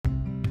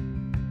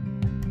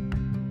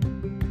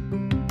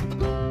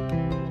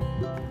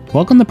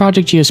Welcome to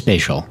Project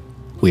Geospatial.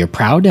 We are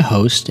proud to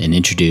host and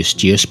introduce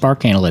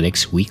Geospark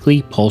Analytics'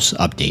 weekly Pulse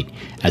Update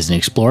as an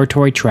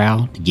exploratory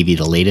trial to give you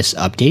the latest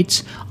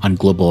updates on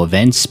global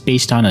events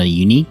based on a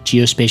unique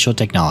geospatial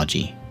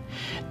technology.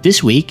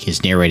 This week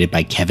is narrated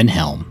by Kevin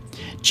Helm,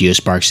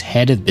 Geospark's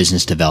Head of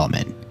Business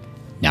Development.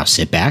 Now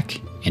sit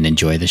back and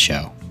enjoy the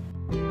show.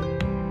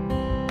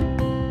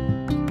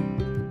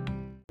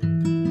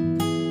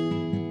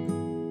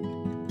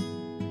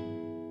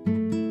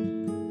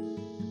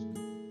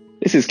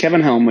 This is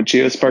Kevin Helm with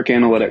Geospark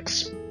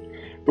Analytics.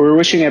 We're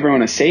wishing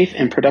everyone a safe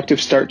and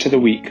productive start to the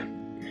week.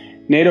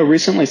 NATO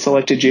recently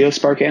selected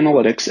Geospark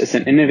Analytics as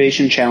an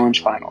Innovation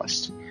Challenge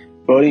finalist.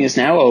 Voting is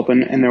now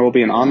open and there will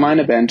be an online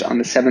event on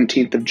the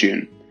 17th of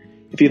June.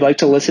 If you'd like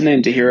to listen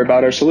in to hear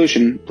about our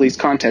solution, please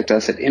contact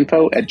us at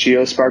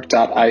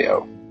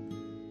info@geospark.io.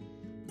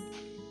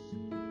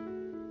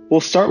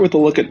 We'll start with a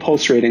look at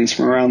pulse ratings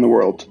from around the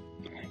world.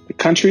 The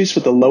countries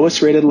with the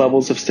lowest rated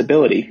levels of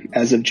stability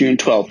as of June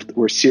 12th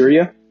were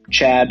Syria,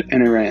 Chad,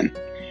 and Iran,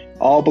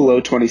 all below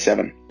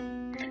 27.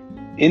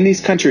 In these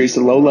countries,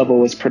 the low level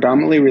was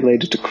predominantly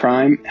related to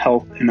crime,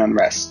 health, and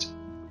unrest.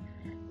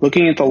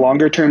 Looking at the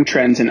longer-term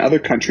trends in other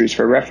countries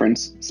for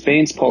reference,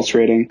 Spain's pulse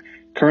rating,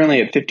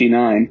 currently at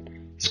 59,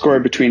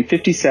 scored between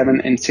 57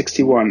 and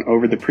 61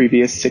 over the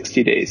previous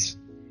 60 days.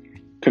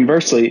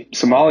 Conversely,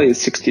 Somalia's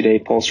 60-day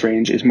pulse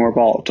range is more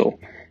volatile,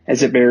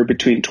 as it varied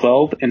between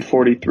 12 and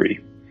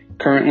 43,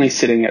 currently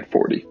sitting at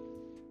 40.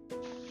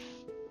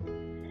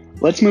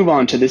 Let's move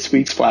on to this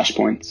week's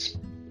flashpoints.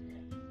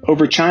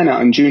 Over China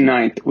on June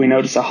 9th, we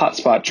noticed a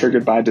hotspot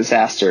triggered by a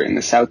disaster in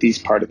the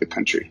southeast part of the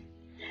country.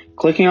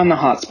 Clicking on the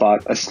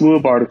hotspot, a slew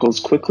of articles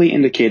quickly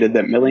indicated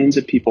that millions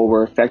of people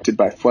were affected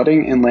by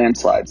flooding and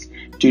landslides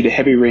due to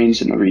heavy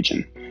rains in the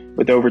region,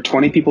 with over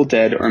 20 people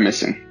dead or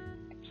missing.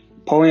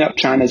 Pulling up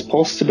China's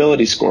pulse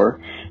stability score,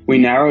 we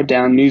narrowed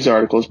down news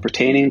articles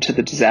pertaining to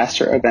the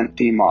disaster event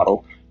theme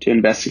model to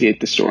investigate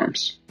the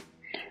storms.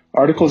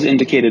 Articles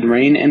indicated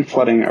rain and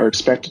flooding are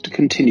expected to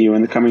continue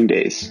in the coming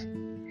days.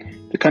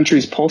 The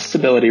country's pulse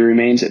stability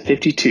remains at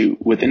 52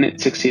 within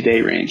its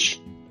 60-day range.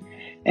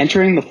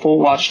 Entering the full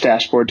watch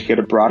dashboard to get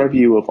a broader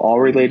view of all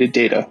related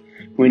data,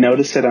 we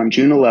noticed that on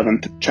June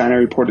 11th, China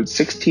reported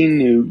 16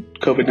 new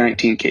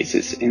COVID-19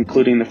 cases,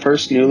 including the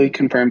first newly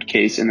confirmed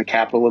case in the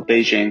capital of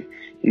Beijing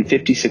in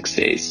 56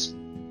 days.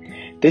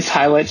 This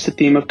highlights the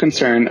theme of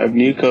concern of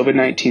new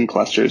COVID-19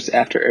 clusters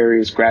after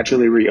areas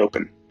gradually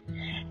reopen.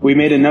 We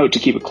made a note to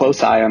keep a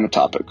close eye on the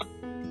topic.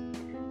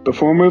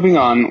 Before moving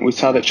on, we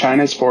saw that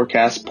China's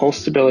forecast pulse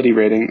stability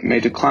rating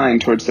may decline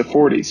towards the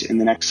 40s in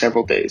the next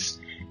several days,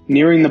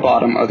 nearing the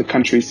bottom of the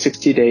country's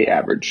 60-day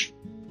average.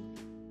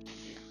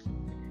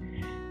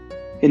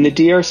 In the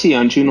DRC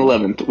on June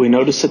 11th, we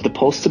noticed that the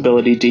pulse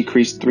stability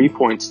decreased 3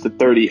 points to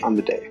 30 on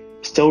the day,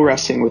 still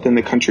resting within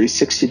the country's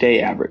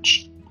 60-day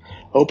average.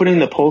 Opening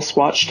the Pulse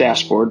Watch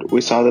dashboard,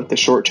 we saw that the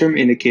short-term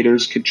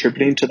indicators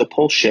contributing to the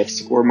pulse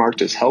shifts were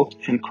marked as health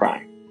and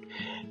crime.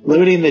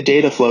 Limiting the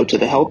data flow to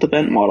the health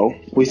event model,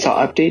 we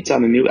saw updates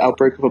on a new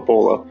outbreak of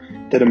Ebola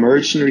that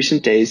emerged in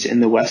recent days in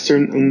the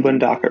western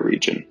Mbandaka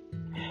region.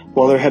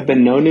 While there have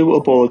been no new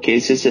Ebola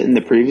cases in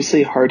the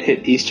previously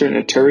hard-hit eastern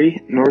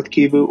Ituri, North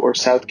Kivu, or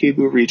South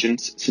Kivu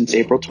regions since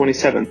April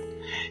 27th,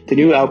 the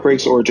new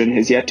outbreak's origin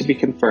has yet to be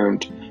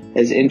confirmed,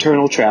 as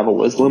internal travel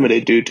was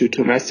limited due to a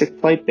domestic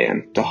flight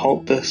ban to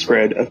halt the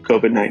spread of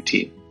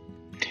COVID-19.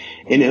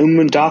 In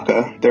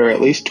Mbandaka, there are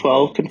at least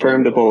 12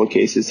 confirmed Ebola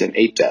cases and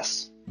 8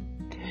 deaths.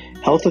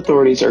 Health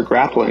authorities are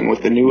grappling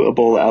with the new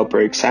Ebola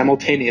outbreak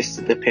simultaneous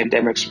to the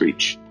pandemic's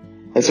reach,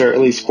 as there are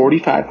at least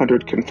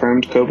 4,500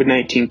 confirmed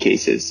COVID-19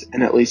 cases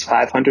and at least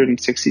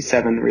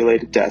 567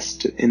 related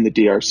deaths in the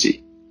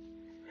DRC.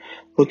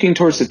 Looking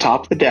towards the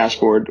top of the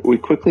dashboard, we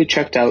quickly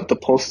checked out the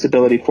pulse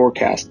stability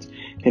forecast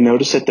and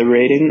noticed that the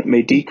rating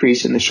may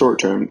decrease in the short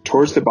term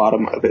towards the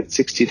bottom of its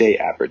 60-day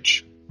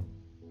average.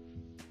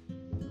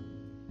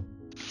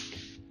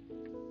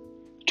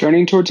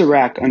 Turning towards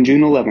Iraq on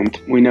June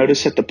 11th, we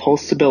noticed that the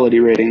pulse stability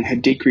rating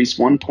had decreased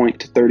 1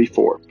 point to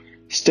 34,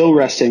 still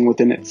resting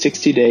within its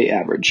 60-day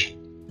average.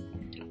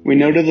 We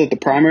noted that the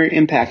primary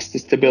impacts to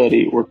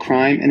stability were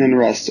crime and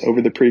unrest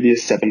over the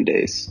previous 7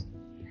 days.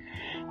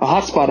 A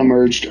hotspot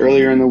emerged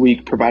earlier in the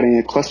week, providing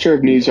a cluster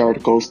of news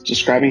articles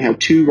describing how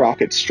 2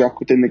 rockets struck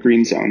within the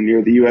green zone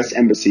near the U.S.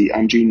 Embassy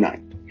on June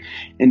 9th.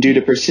 And due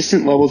to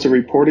persistent levels of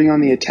reporting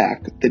on the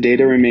attack, the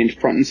data remained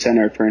front and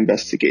center for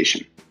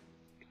investigation.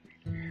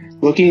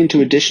 Looking into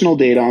additional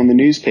data on the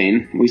news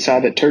pane, we saw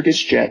that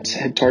Turkish jets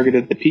had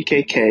targeted the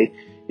PKK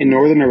in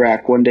northern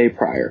Iraq 1 day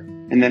prior,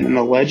 and that an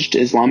alleged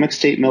Islamic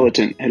State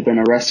militant had been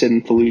arrested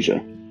in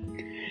Fallujah.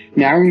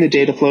 Narrowing the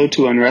data flow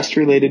to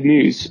unrest-related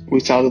news, we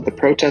saw that the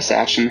protest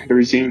action had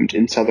resumed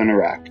in southern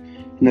Iraq,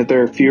 and that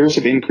there are fears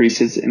of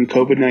increases in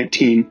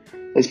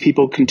COVID-19 as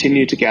people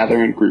continue to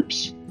gather in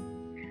groups.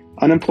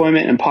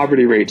 Unemployment and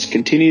poverty rates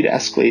continue to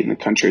escalate in the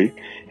country,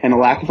 and a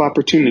lack of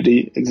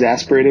opportunity,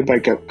 exacerbated by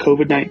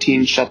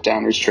COVID-19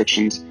 shutdown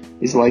restrictions,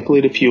 is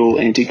likely to fuel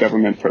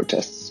anti-government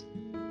protests.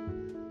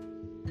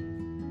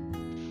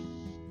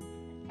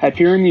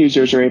 Hyperion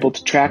users are able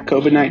to track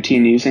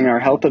COVID-19 using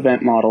our health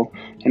event model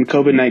and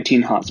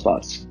COVID-19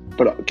 hotspots,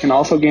 but can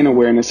also gain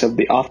awareness of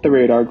the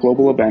off-the-radar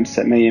global events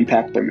that may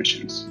impact their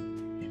missions.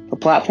 The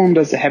platform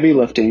does the heavy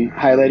lifting,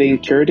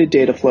 highlighting curated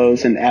data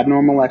flows and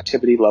abnormal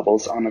activity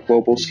levels on a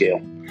global scale,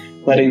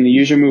 letting the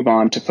user move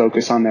on to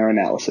focus on their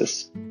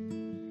analysis.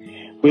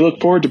 We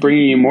look forward to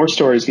bringing you more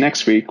stories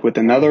next week with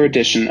another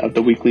edition of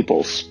the Weekly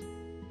Pulse.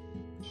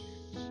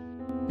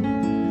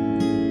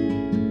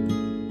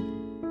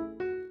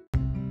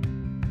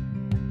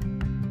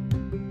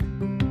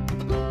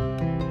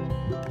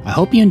 I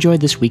hope you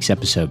enjoyed this week's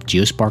episode of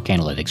GeoSpark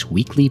Analytics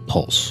Weekly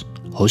Pulse,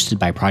 hosted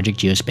by Project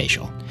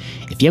Geospatial.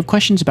 If you have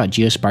questions about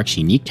GeoSpark's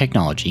unique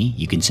technology,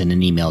 you can send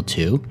an email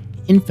to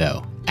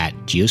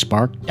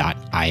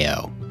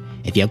info@geospark.io.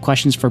 If you have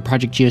questions for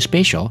Project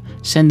Geospatial,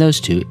 send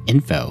those to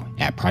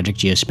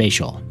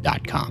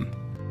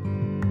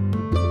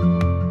info@projectgeospatial.com.